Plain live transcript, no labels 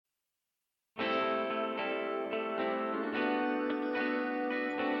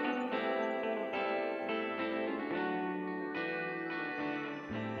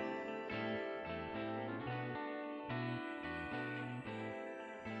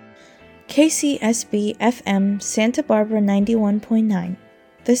KCSB FM Santa Barbara 91.9.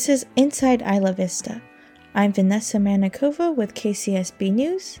 This is Inside Isla Vista. I'm Vanessa Manikova with KCSB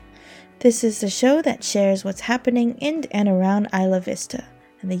News. This is the show that shares what's happening in and around Isla Vista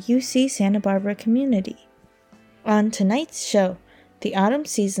and the UC Santa Barbara community. On tonight's show, the autumn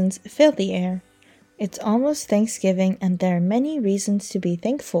seasons fill the air. It's almost Thanksgiving and there are many reasons to be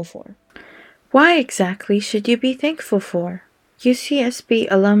thankful for. Why exactly should you be thankful for? UCSB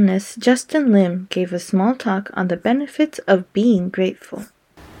alumnus Justin Lim gave a small talk on the benefits of being grateful.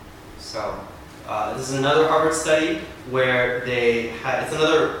 So, this is another Harvard study where it's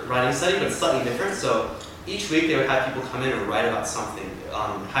another writing study, but it's slightly different. So, each week they would have people come in and write about something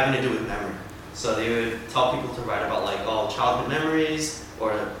having to do with memory. So, they would tell people to write about childhood memories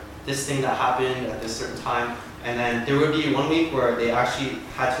or this thing that happened at this certain time. And then there would be 1 week where they actually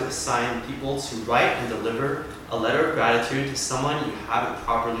had to assign people to write and deliver a letter of gratitude to someone you haven't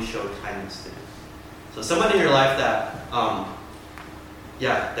properly showed kindness to. So someone in your life that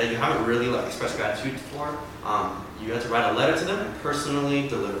you haven't really expressed gratitude for, you have to write a letter to them and personally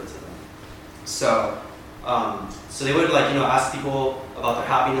deliver it to them. So they would ask people about their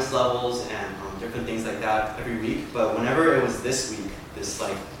happiness levels and different things like that every week. But whenever it was this week, this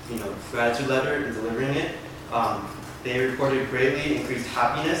gratitude letter and delivering it, they reported greatly increased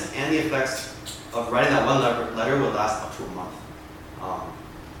happiness, and the effects of writing that one letter would last up to a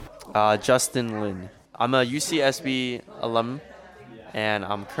month. Justin Lin. I'm a UCSB alum, and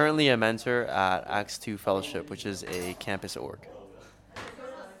I'm currently a mentor at Acts 2 Fellowship, which is a campus org.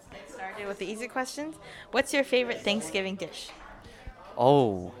 Let's get started with the easy questions. What's your favorite Thanksgiving dish?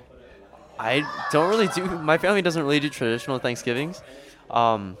 Oh, I don't really do. My family doesn't really do traditional Thanksgivings,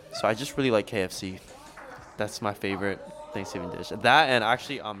 so I just really like KFC. That's my favorite Thanksgiving dish. That and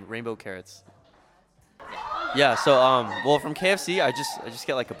actually rainbow carrots. Yeah, so from KFC I just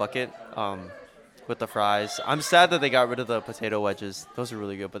get a bucket with the fries. I'm sad that they got rid of the potato wedges. Those are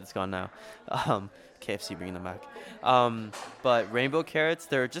really good, but it's gone now. KFC bringing them back. But rainbow carrots,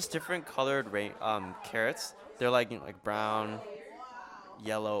 they're just different colored carrots. They're like brown,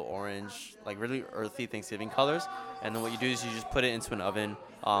 yellow, orange, really earthy Thanksgiving colors. And then what you do is you just put it into an oven.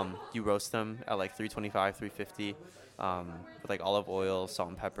 You roast them at 325, 350 with olive oil, salt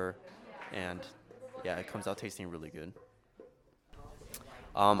and pepper, and yeah, it comes out tasting really good.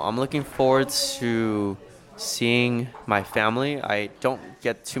 I'm looking forward to seeing my family. I don't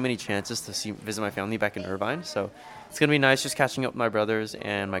get too many chances to visit my family back in Irvine, so it's going to be nice just catching up with my brothers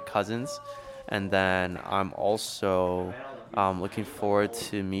and my cousins. And then I'm also looking forward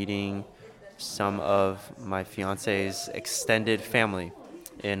to meeting some of my fiance's extended family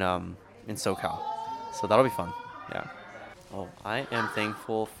in SoCal. So that'll be fun, yeah. Oh, I am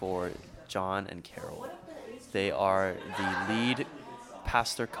thankful for John and Carol. They are the lead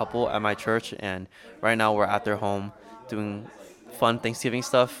pastor couple at my church, and right now we're at their home doing fun Thanksgiving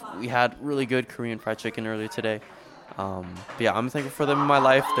stuff. We had really good Korean fried chicken earlier today. But yeah, I'm thankful for them in my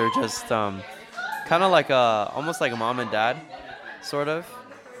life. They're just kind of almost like a mom and dad, sort of.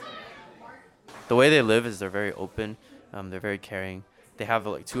 The way they live is they're very open. They're very caring. They have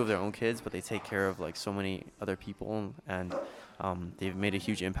 2 of their own kids, but they take care of so many other people, and they've made a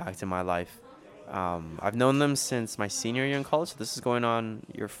huge impact in my life. I've known them since my senior year in college, so this is going on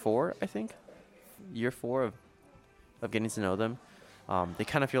year 4, I think. Year 4 of getting to know them. They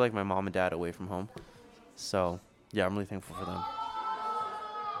kind of feel like my mom and dad away from home. So, yeah, I'm really thankful for them.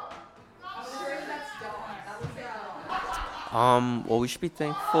 Well, we should be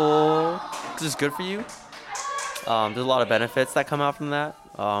thankful because it's good for you. There's a lot of benefits that come out from that.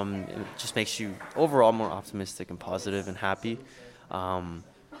 It just makes you overall more optimistic and positive and happy. And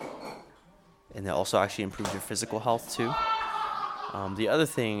it also actually improves your physical health too. The other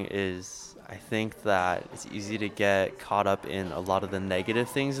thing is, I think that it's easy to get caught up in a lot of the negative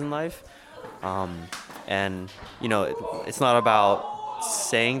things in life. And, it's not about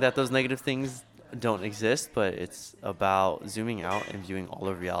saying that those negative things don't exist, but it's about zooming out and viewing all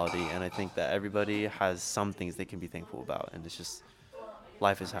of reality. And I think that everybody has some things they can be thankful about, and it's just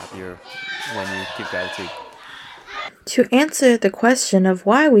life is happier when you give gratitude. To answer the question of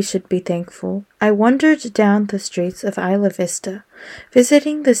why we should be thankful, I wandered down the streets of Isla Vista,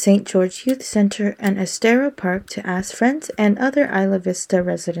 visiting the St. George Youth Center and Estero Park to ask friends and other Isla Vista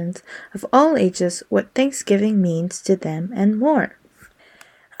residents of all ages what Thanksgiving means to them and more.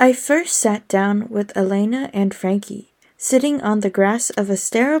 I first sat down with Elena and Frankie, sitting on the grass of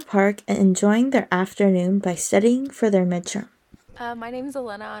Estero Park and enjoying their afternoon by studying for their midterm. My name's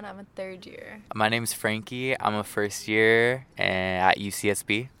Elena, and I'm a third year. My name's Frankie. I'm a first year at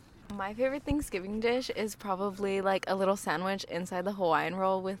UCSB. My favorite Thanksgiving dish is probably like a little sandwich inside the Hawaiian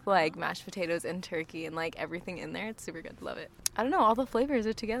roll with like mashed potatoes and turkey and like everything in there. It's super good. Love it. I don't know, all the flavors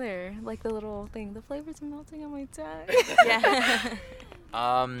are together. Like the little thing. The flavors are melting on my tongue. Yeah.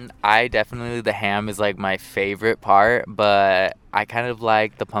 I definitely, the ham is like my favorite part, but I kind of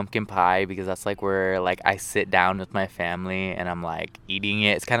like the pumpkin pie because that's like where like I sit down with my family and I'm like eating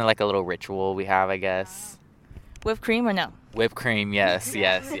it. It's kind of like a little ritual we have, I guess. Whipped cream or no? Whipped cream, yes.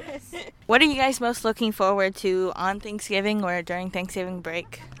 What are you guys most looking forward to on Thanksgiving or during Thanksgiving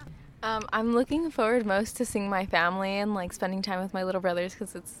break? I'm looking forward most to seeing my family and like spending time with my little brothers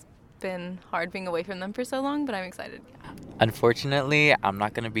because it's been hard being away from them for so long, but I'm excited. Unfortunately, I'm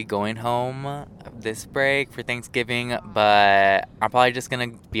not going to be going home this break for Thanksgiving, but I'm probably just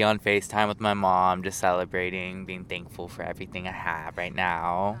going to be on FaceTime with my mom, just celebrating, being thankful for everything I have right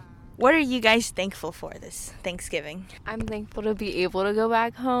now. What are you guys thankful for this Thanksgiving? I'm thankful to be able to go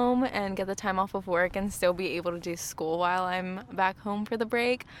back home and get the time off of work and still be able to do school while I'm back home for the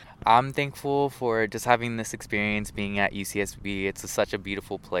break. I'm thankful for just having this experience being at UCSB. It's such a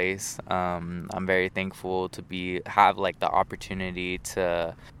beautiful place. I'm very thankful to have like the opportunity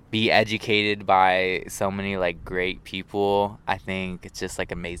to be educated by so many like great people. I think it's just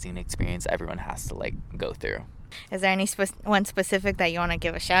like amazing experience everyone has to like go through. Is there any one specific that you want to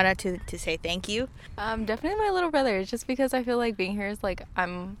give a shout out to say thank you? Definitely my little brothers, just because I feel like being here is like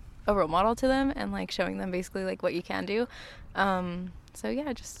I'm a role model to them and like showing them basically like what you can do. So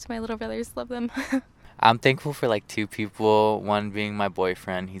yeah, just my little brothers, love them. I'm thankful for like two people, one being my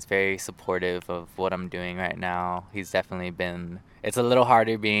boyfriend. He's very supportive of what I'm doing right now. He's definitely it's a little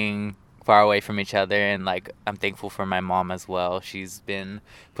harder being far away from each other, and like I'm thankful for my mom as well. She's been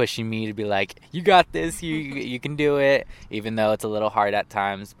pushing me to be like, you got this, you can do it, even though it's a little hard at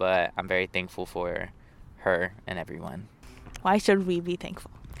times, but I'm very thankful for her and everyone. Why should we be thankful?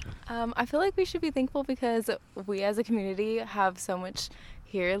 I feel like we should be thankful because we as a community have so much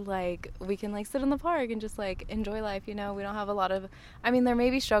here. Like we can like sit in the park and just like enjoy life, you know. We don't have a lot of, I mean, there may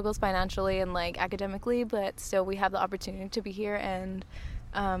be struggles financially and like academically, but still we have the opportunity to be here and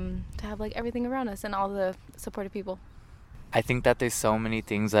to have like everything around us and all the supportive people. I think that there's so many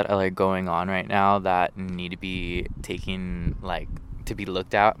things that are like going on right now that need to be taken, like to be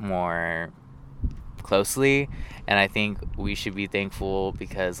looked at more closely, and I think we should be thankful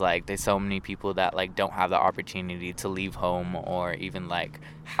because like there's so many people that like don't have the opportunity to leave home or even like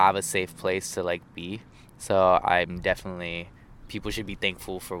have a safe place to like be. So people should be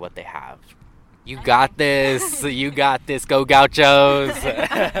thankful for what they have. You got this. You got this. Go Gauchos.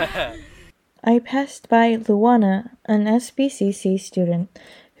 I passed by Luana, an SBCC student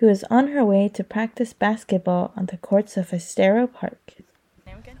who is on her way to practice basketball on the courts of Estero Park.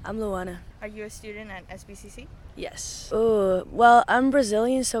 I'm Luana. Are you a student at SBCC? Yes. Oh, well, I'm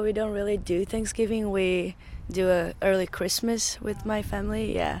Brazilian, so we don't really do Thanksgiving. We do a early Christmas with my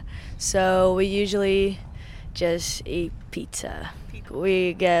family, yeah. So we usually just eat pizza.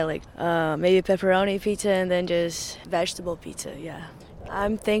 We get like maybe pepperoni pizza and then just vegetable pizza, yeah.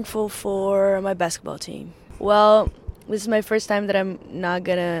 I'm thankful for my basketball team. Well, this is my first time that I'm not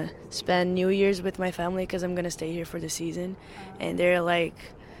gonna spend New Year's with my family because I'm gonna stay here for the season. And they're like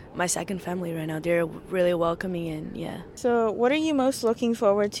my second family right now. They're really welcoming and yeah. So what are you most looking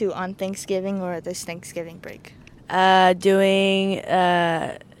forward to on Thanksgiving or this Thanksgiving break? Doing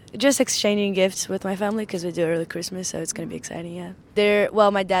just exchanging gifts with my family because we do early Christmas, so it's gonna be exciting, yeah.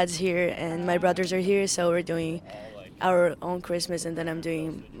 My dad's here and my brothers are here, so we're doing our own Christmas, and then I'm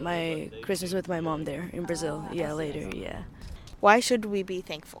doing my Christmas with my mom there in Brazil, yeah, later, yeah. Why should we be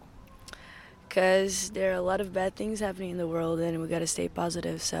thankful? Because there are a lot of bad things happening in the world, and we gotta stay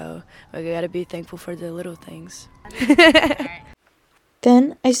positive, so we gotta be thankful for the little things.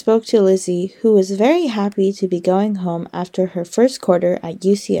 Then I spoke to Lizzie, who was very happy to be going home after her first quarter at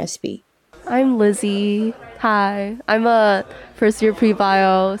UCSB. I'm Lizzie. Hi. I'm a first-year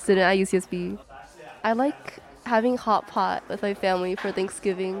pre-bio student at UCSB. I like having hot pot with my family for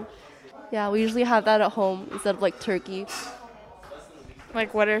Thanksgiving. Yeah, we usually have that at home instead of like turkey.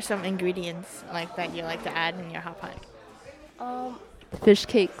 Like, what are some ingredients like that you like to add in your hot pot? Fish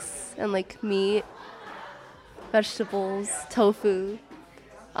cakes and like meat, vegetables, tofu.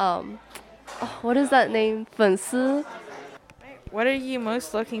 What is that name? 粉丝. What are you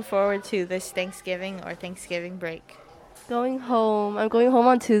most looking forward to this Thanksgiving or Thanksgiving break? Going home. I'm going home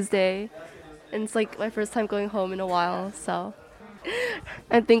on Tuesday. And it's like my first time going home in a while, so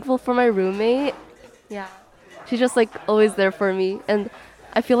I'm thankful for my roommate. Yeah. She's just like always there for me. And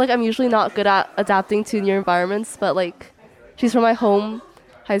I feel like I'm usually not good at adapting to new environments, but like she's from my home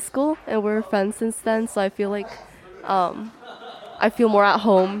high school and we're friends since then, so I feel like I feel more at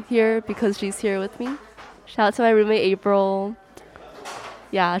home here because she's here with me. Shout out to my roommate April.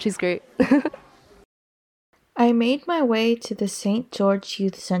 Yeah, she's great. I made my way to the St. George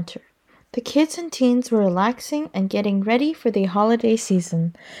Youth Center. The kids and teens were relaxing and getting ready for the holiday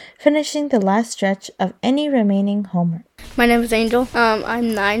season, finishing the last stretch of any remaining homework. My name is Angel.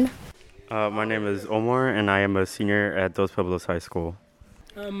 I'm 9. My name is Omar, and I am a senior at Dos Pueblos High School.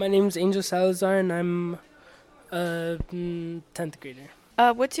 My name is Angel Salazar, and I'm a 10th grader.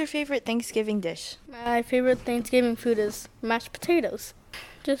 What's your favorite Thanksgiving dish? My favorite Thanksgiving food is mashed potatoes.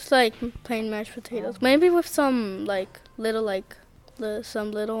 Just like plain mashed potatoes. Maybe with some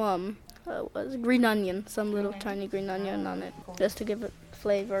green onion, some little tiny green onion on it, just to give it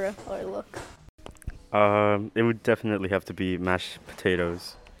flavor or look. It would definitely have to be mashed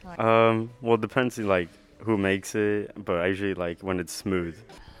potatoes. Well, it depends like who makes it, but I usually like when it's smooth.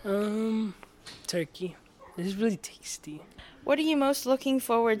 Turkey. This is really tasty. What are you most looking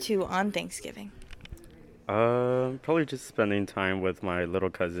forward to on Thanksgiving? Probably just spending time with my little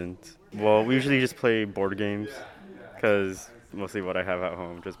cousins. Well, we usually just play board games, because mostly what I have at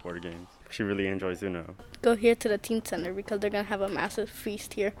home, just board games. She really enjoys Uno. Go here to the teen center because they're going to have a massive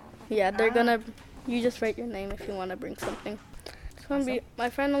feast here. Yeah, you just write your name if you want to bring something. It's gonna be, my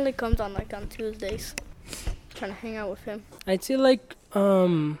friend only comes on Tuesdays. Trying to hang out with him. I'd say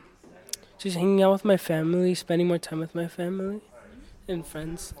just hanging out with my family, spending more time with my family and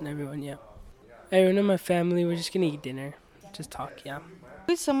friends and everyone, yeah. Everyone in my family, we're just gonna eat dinner, just talk, yeah.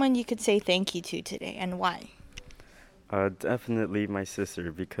 Who's someone you could say thank you to today and why? Definitely my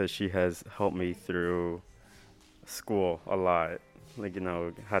sister, because she has helped me through school a lot.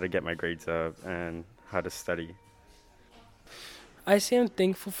 How to get my grades up and how to study. I say I'm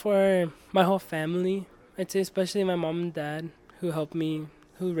thankful for my whole family. I'd say especially my mom and dad who helped me,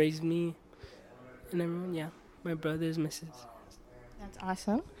 who raised me, and everyone, yeah. My brothers, my sisters. That's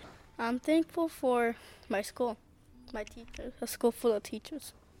awesome. I'm thankful for my school, my teachers, a school full of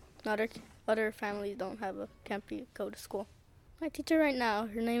teachers. Other families can't go to school. My teacher right now,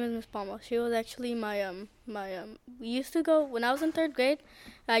 her name is Miss Palma. She was actually we used to go, when I was in 3rd grade,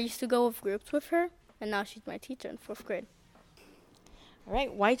 I used to go with groups with her, and now she's my teacher in 4th grade. All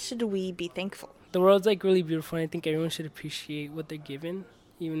right, why should we be thankful? The world's really beautiful, and I think everyone should appreciate what they're given,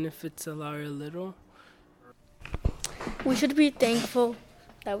 even if it's a lot or a little. We should be thankful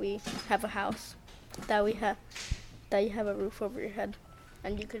that we have a house, that you have a roof over your head,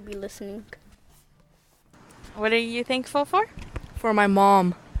 and you could be listening. What are you thankful for? For my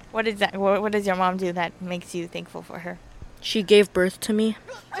mom. What is that? What does your mom do that makes you thankful for her? She gave birth to me.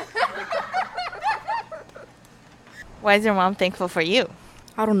 Why is your mom thankful for you?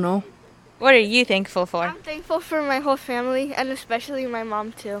 I don't know. What are you thankful for? I'm thankful for my whole family, and especially my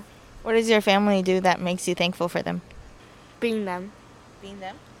mom, too. What does your family do that makes you thankful for them? Being them. Being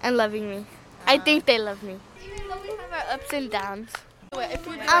them? And loving me. I think they love me. Even though we have our ups and downs.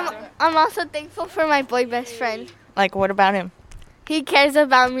 I'm also thankful for my boy best friend. Like, what about him? He cares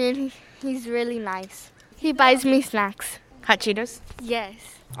about me, and he's really nice. He buys me snacks. Hot Cheetos?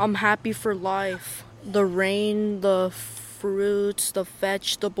 Yes. I'm happy for life. The rain, the fruits, the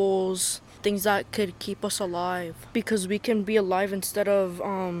vegetables, things that could keep us alive. Because we can be alive instead of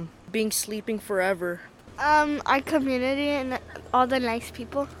being sleeping forever. Our community and all the nice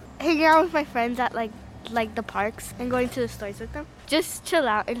people. Hanging out with my friends at like the parks and going to the stores with them. Just chill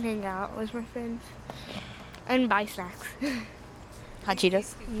out and hang out with my friends. And buy snacks. Hot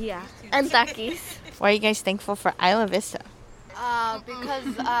Cheetos? Yeah. And Takis. Why are you guys thankful for Isla Vista?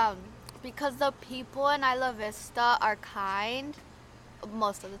 Because the people in Isla Vista are kind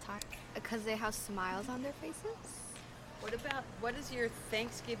most of the time. Because they have smiles on their faces. What is your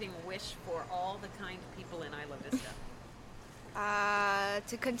Thanksgiving wish for all the kind people in Isla Vista?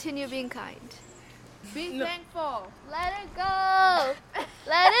 To continue being kind. Be thankful. Let it go.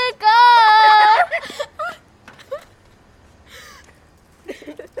 Let it go.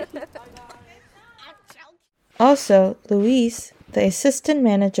 Also, Luis, the assistant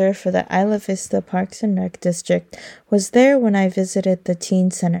manager for the Isla Vista Parks and Rec District, was there when I visited the teen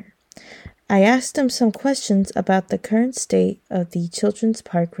center. I asked him some questions about the current state of the Children's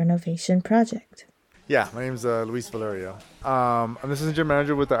Park renovation project. Yeah, my name is Luis Valerio. I'm the assistant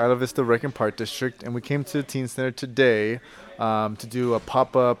manager with the Isla Vista Rec and Park District, and we came to the Teen Center today to do a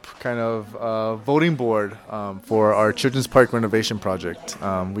pop-up kind of voting board for our Children's Park renovation project.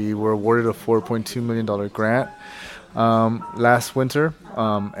 We were awarded a $4.2 million grant last winter,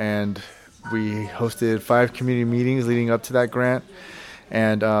 and we hosted 5 community meetings leading up to that grant.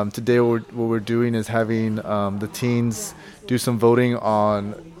 And today what we're doing is having the teens do some voting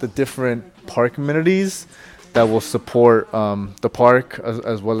on the different park amenities that will support the park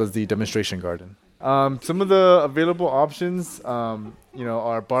as well as the demonstration garden. Some of the available options,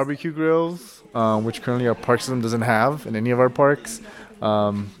 are barbecue grills, which currently our park system doesn't have in any of our parks.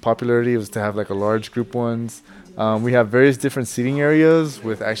 Popularity was to have like a large group ones. We have various different seating areas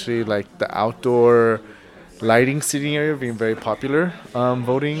with actually like the outdoor lighting seating area being very popular,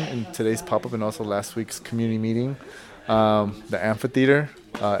 voting in today's pop-up and also last week's community meeting. The amphitheater,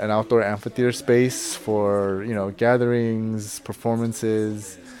 an outdoor amphitheater space for, gatherings,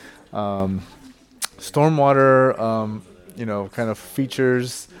 performances, stormwater, kind of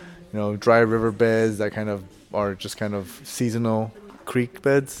features, dry riverbeds that kind of are just kind of seasonal creek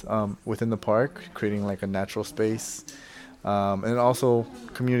beds within the park, creating like a natural space. And also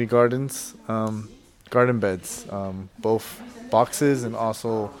community gardens, garden beds, both boxes and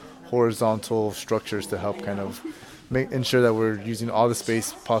also horizontal structures to help kind of ensure that we're using all the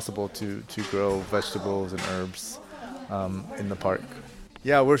space possible to grow vegetables and herbs in the park.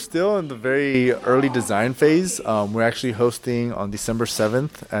 Yeah, we're still in the very early design phase. We're actually hosting on December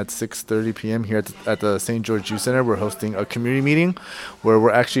 7th at 6:30 p.m. here at the St. George Youth Center. We're hosting a community meeting where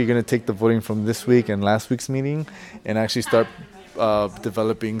we're actually going to take the voting from this week and last week's meeting and actually start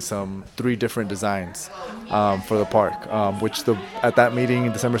developing 3 different designs for the park, which at that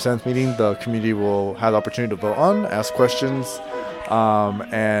meeting, December 7th meeting, the community will have the opportunity to vote on, ask questions,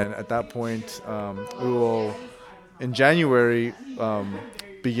 and at that point, we will, in January,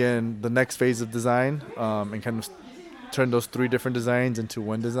 begin the next phase of design and kind of turn those 3 different designs into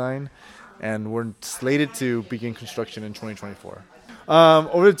one design, and we're slated to begin construction in 2024.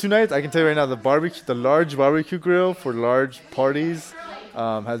 Over the 2 nights, I can tell you right now, the large barbecue grill for large parties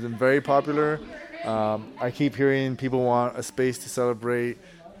has been very popular. I keep hearing people want a space to celebrate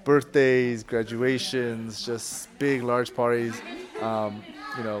birthdays, graduations, just big, large parties.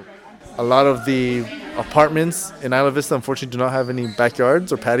 A lot of the apartments in Isla Vista, unfortunately, do not have any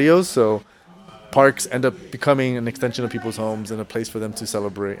backyards or patios, so parks end up becoming an extension of people's homes and a place for them to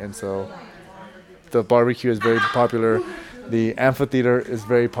celebrate. And so the barbecue is very popular. The amphitheater is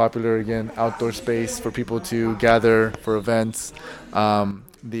very popular, again, outdoor space for people to gather for events.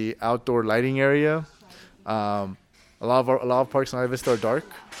 The outdoor lighting area, a lot of parks in Isla Vista are dark.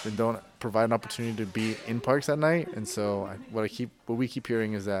 They don't provide an opportunity to be in parks at night, and so what we keep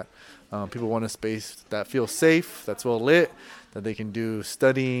hearing is that people want a space that feels safe, that's well lit, that they can do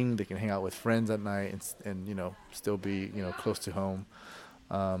studying, they can hang out with friends at night, and still be close to home.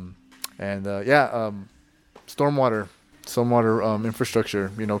 Stormwater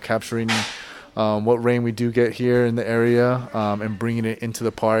infrastructure, capturing what rain we do get here in the area, and bringing it into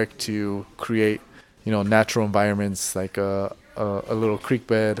the park to create natural environments like a little creek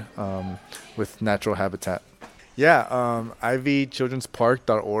bed with natural habitat.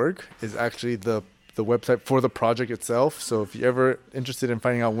 ivychildrenspark.org is actually the website for the project itself. So if you're ever interested in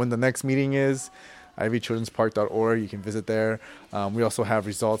finding out when the next meeting is, ivychildrenspark.org, you can visit there. We also have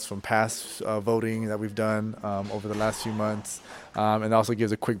results from past voting that we've done over the last few months, and it also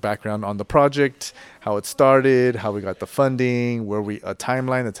gives a quick background on the project, how it started, how we got the funding, a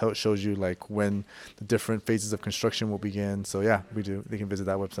timeline that shows you like when the different phases of construction will begin. So they can visit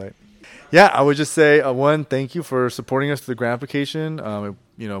that website. I would just say thank you for supporting us through the grant application.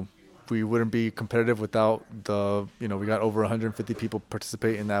 We wouldn't be competitive without we got over 150 people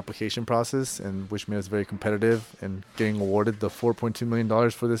participate in the application process, and which made us very competitive in getting awarded the $4.2 million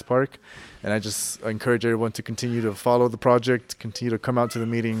for this park. And I just encourage everyone to continue to follow the project, continue to come out to the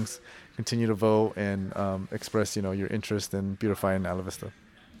meetings, continue to vote, and express, your interest in beautifying Isla Vista.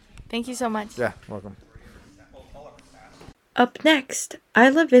 Thank you so much. Yeah, welcome. Up next,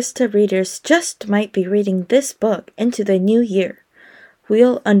 Isla Vista readers just might be reading this book into the new year.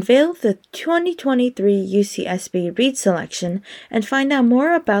 We'll unveil the 2023 UCSB Read Selection and find out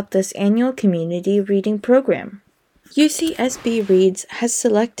more about this annual community reading program. UCSB Reads has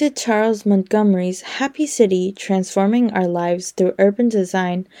selected Charles Montgomery's Happy City, Transforming Our Lives Through Urban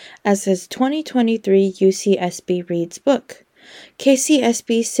Design as his 2023 UCSB Reads book.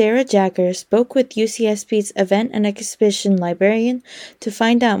 KCSB's Sarah Jagger spoke with UCSB's event and exhibition librarian to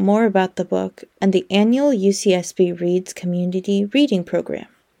find out more about the book and the annual UCSB Reads community reading program.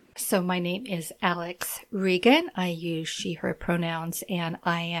 So my name is Alex Regan. I use she, her pronouns, and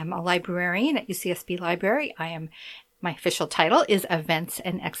I am a librarian at UCSB Library. My official title is Events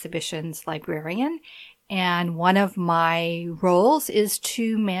and Exhibitions Librarian, and one of my roles is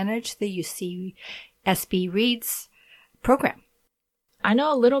to manage the UCSB Reads program. I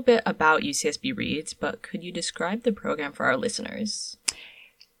know a little bit about UCSB Reads, but could you describe the program for our listeners?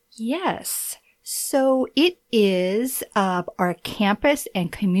 Yes. So it is our campus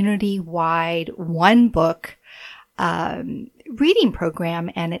and community-wide one-book reading program,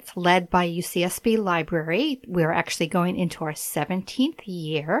 and it's led by UCSB Library. We're actually going into our 17th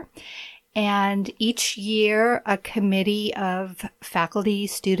year. And each year, a committee of faculty,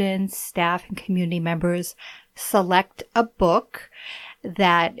 students, staff, and community members select a book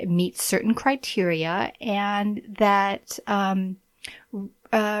that meets certain criteria and that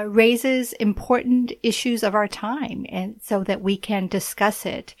raises important issues of our time, and so that we can discuss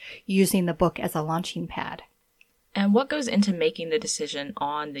it using the book as a launching pad. And what goes into making the decision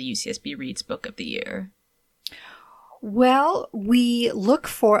on the UCSB Reads Book of the Year? Well, we look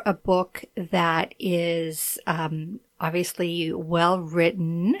for a book that is obviously well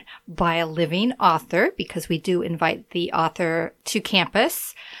written by a living author, because we do invite the author to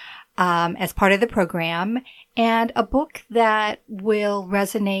campus as part of the program, and a book that will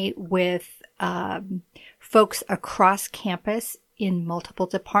resonate with folks across campus in multiple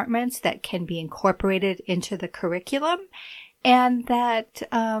departments, that can be incorporated into the curriculum, and that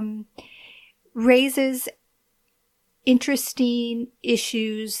raises interesting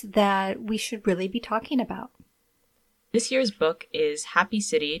issues that we should really be talking about. This year's book is Happy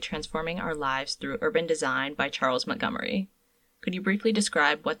City, Transforming Our Lives Through Urban Design by Charles Montgomery. Could you briefly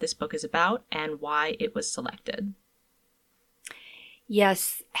describe what this book is about and why it was selected?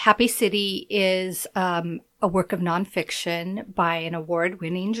 Yes, Happy City is a work of nonfiction by an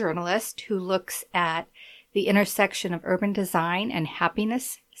award-winning journalist who looks at the intersection of urban design and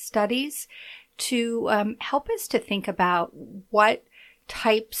happiness studies to help us to think about what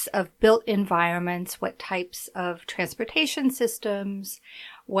types of built environments, what types of transportation systems,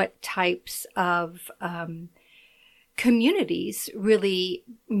 what types of communities really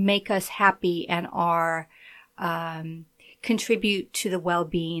make us happy and are contribute to the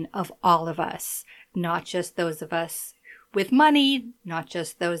well-being of all of us, not just those of us with money, not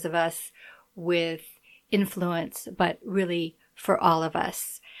just those of us with influence, but really for all of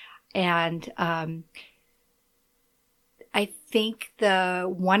us. And I think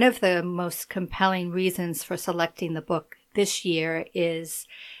one of the most compelling reasons for selecting the book this year is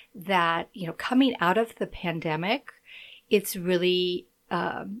that, coming out of the pandemic, it's really,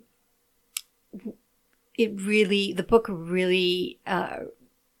 the book really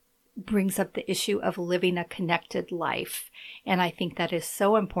brings up the issue of living a connected life. And I think that is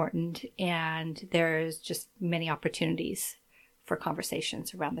so important, and there's just many opportunities for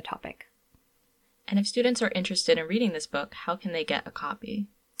conversations around the topic. And if students are interested in reading this book, how can they get a copy?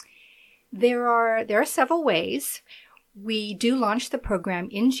 There are several ways. We do launch the program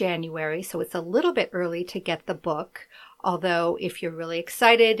in January, so it's a little bit early to get the book. Although if you're really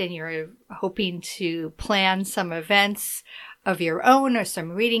excited and you're hoping to plan some events of your own or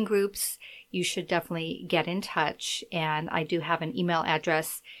some reading groups, you should definitely get in touch. And I do have an email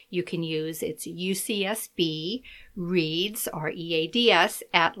address you can use. It's UCSB Reads, READS,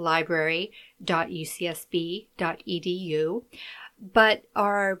 at library.ucsb.edu. But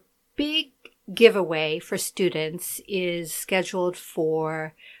our big giveaway for students is scheduled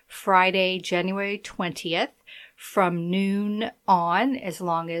for Friday, January 20th from noon on, as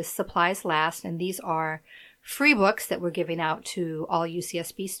long as supplies last. And these are free books that we're giving out to all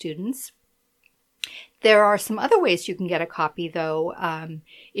UCSB students. There are some other ways you can get a copy, though.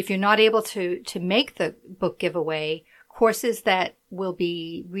 If you're not able to make the book giveaway, courses that will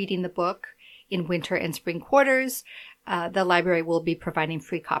be reading the book in winter and spring quarters, the library will be providing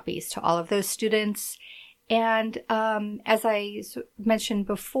free copies to all of those students. And as I mentioned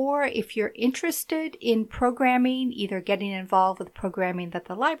before, if you're interested in programming, either getting involved with programming that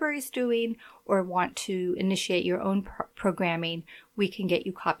the library is doing or want to initiate your own programming, we can get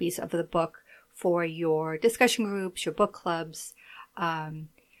you copies of the book for your discussion groups, your book clubs.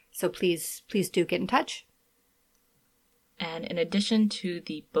 So please do get in touch. And in addition to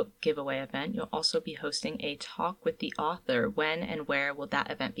the book giveaway event, you'll also be hosting a talk with the author. When and where will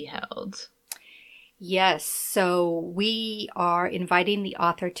that event be held? Yes, so we are inviting the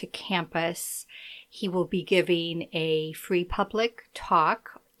author to campus. He will be giving a free public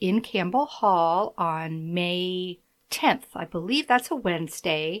talk in Campbell Hall on May 10th. I believe that's a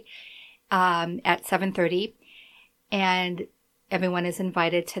Wednesday at 7:30, and everyone is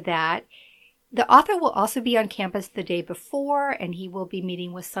invited to that. The author will also be on campus the day before, and he will be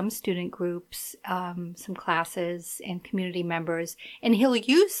meeting with some student groups, some classes, and community members. And he'll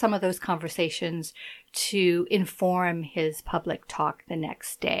use some of those conversations to inform his public talk the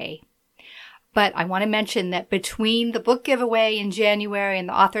next day. But I want to mention that between the book giveaway in January and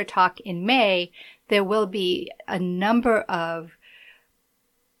the author talk in May, there will be a number of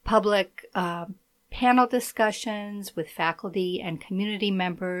public panel discussions with faculty and community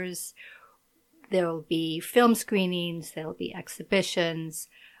members There will be film screenings, there will be exhibitions,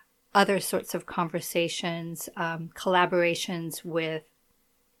 other sorts of conversations, collaborations with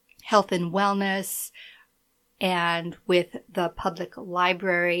health and wellness, and with the public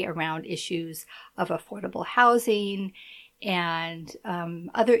library around issues of affordable housing and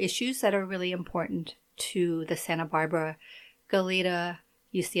other issues that are really important to the Santa Barbara Goleta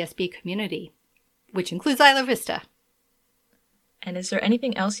UCSB community, which includes Isla Vista. And is there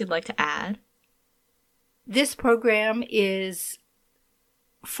anything else you'd like to add? This program is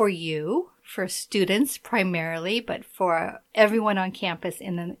for you, for students primarily, but for everyone on campus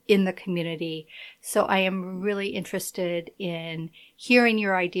in the community. So I am really interested in hearing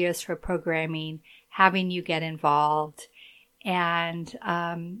your ideas for programming, having you get involved. And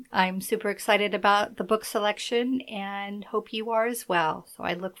I'm super excited about the book selection and hope you are as well. So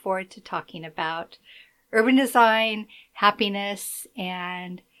I look forward to talking about urban design, happiness,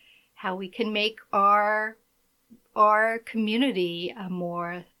 and how we can make our community a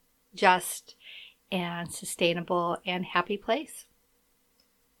more just and sustainable and happy place.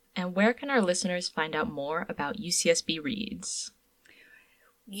 And where can our listeners find out more about UCSB Reads?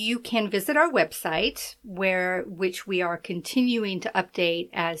 You can visit our website, which we are continuing to update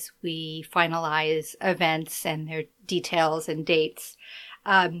as we finalize events and their details and dates.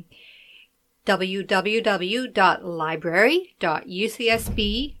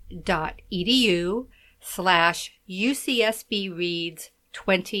 www.library.ucsb.edu/UCSB Reads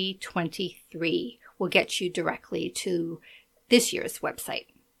 2023 will get you directly to this year's website.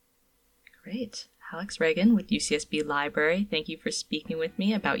 Great. Alex Reagan with UCSB Library, thank you for speaking with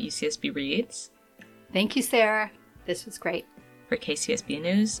me about UCSB Reads. Thank you, Sarah. This was great. For KCSB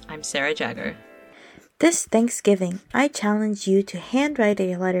News, I'm Sarah Jagger. This Thanksgiving, I challenge you to handwrite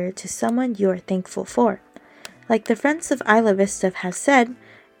a letter to someone you are thankful for. Like the Friends of Isla Vista have said,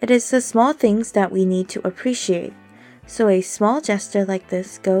 it is the small things that we need to appreciate. So a small gesture like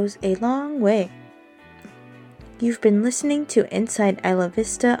this goes a long way. You've been listening to Inside Isla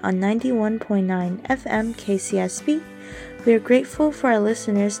Vista on 91.9 FM KCSB. We are grateful for our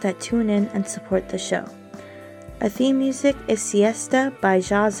listeners that tune in and support the show. Our theme music is Siesta by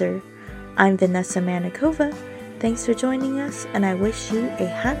Jazer. I'm Vanessa Manikova. Thanks for joining us, and I wish you a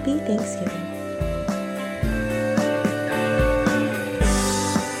happy Thanksgiving.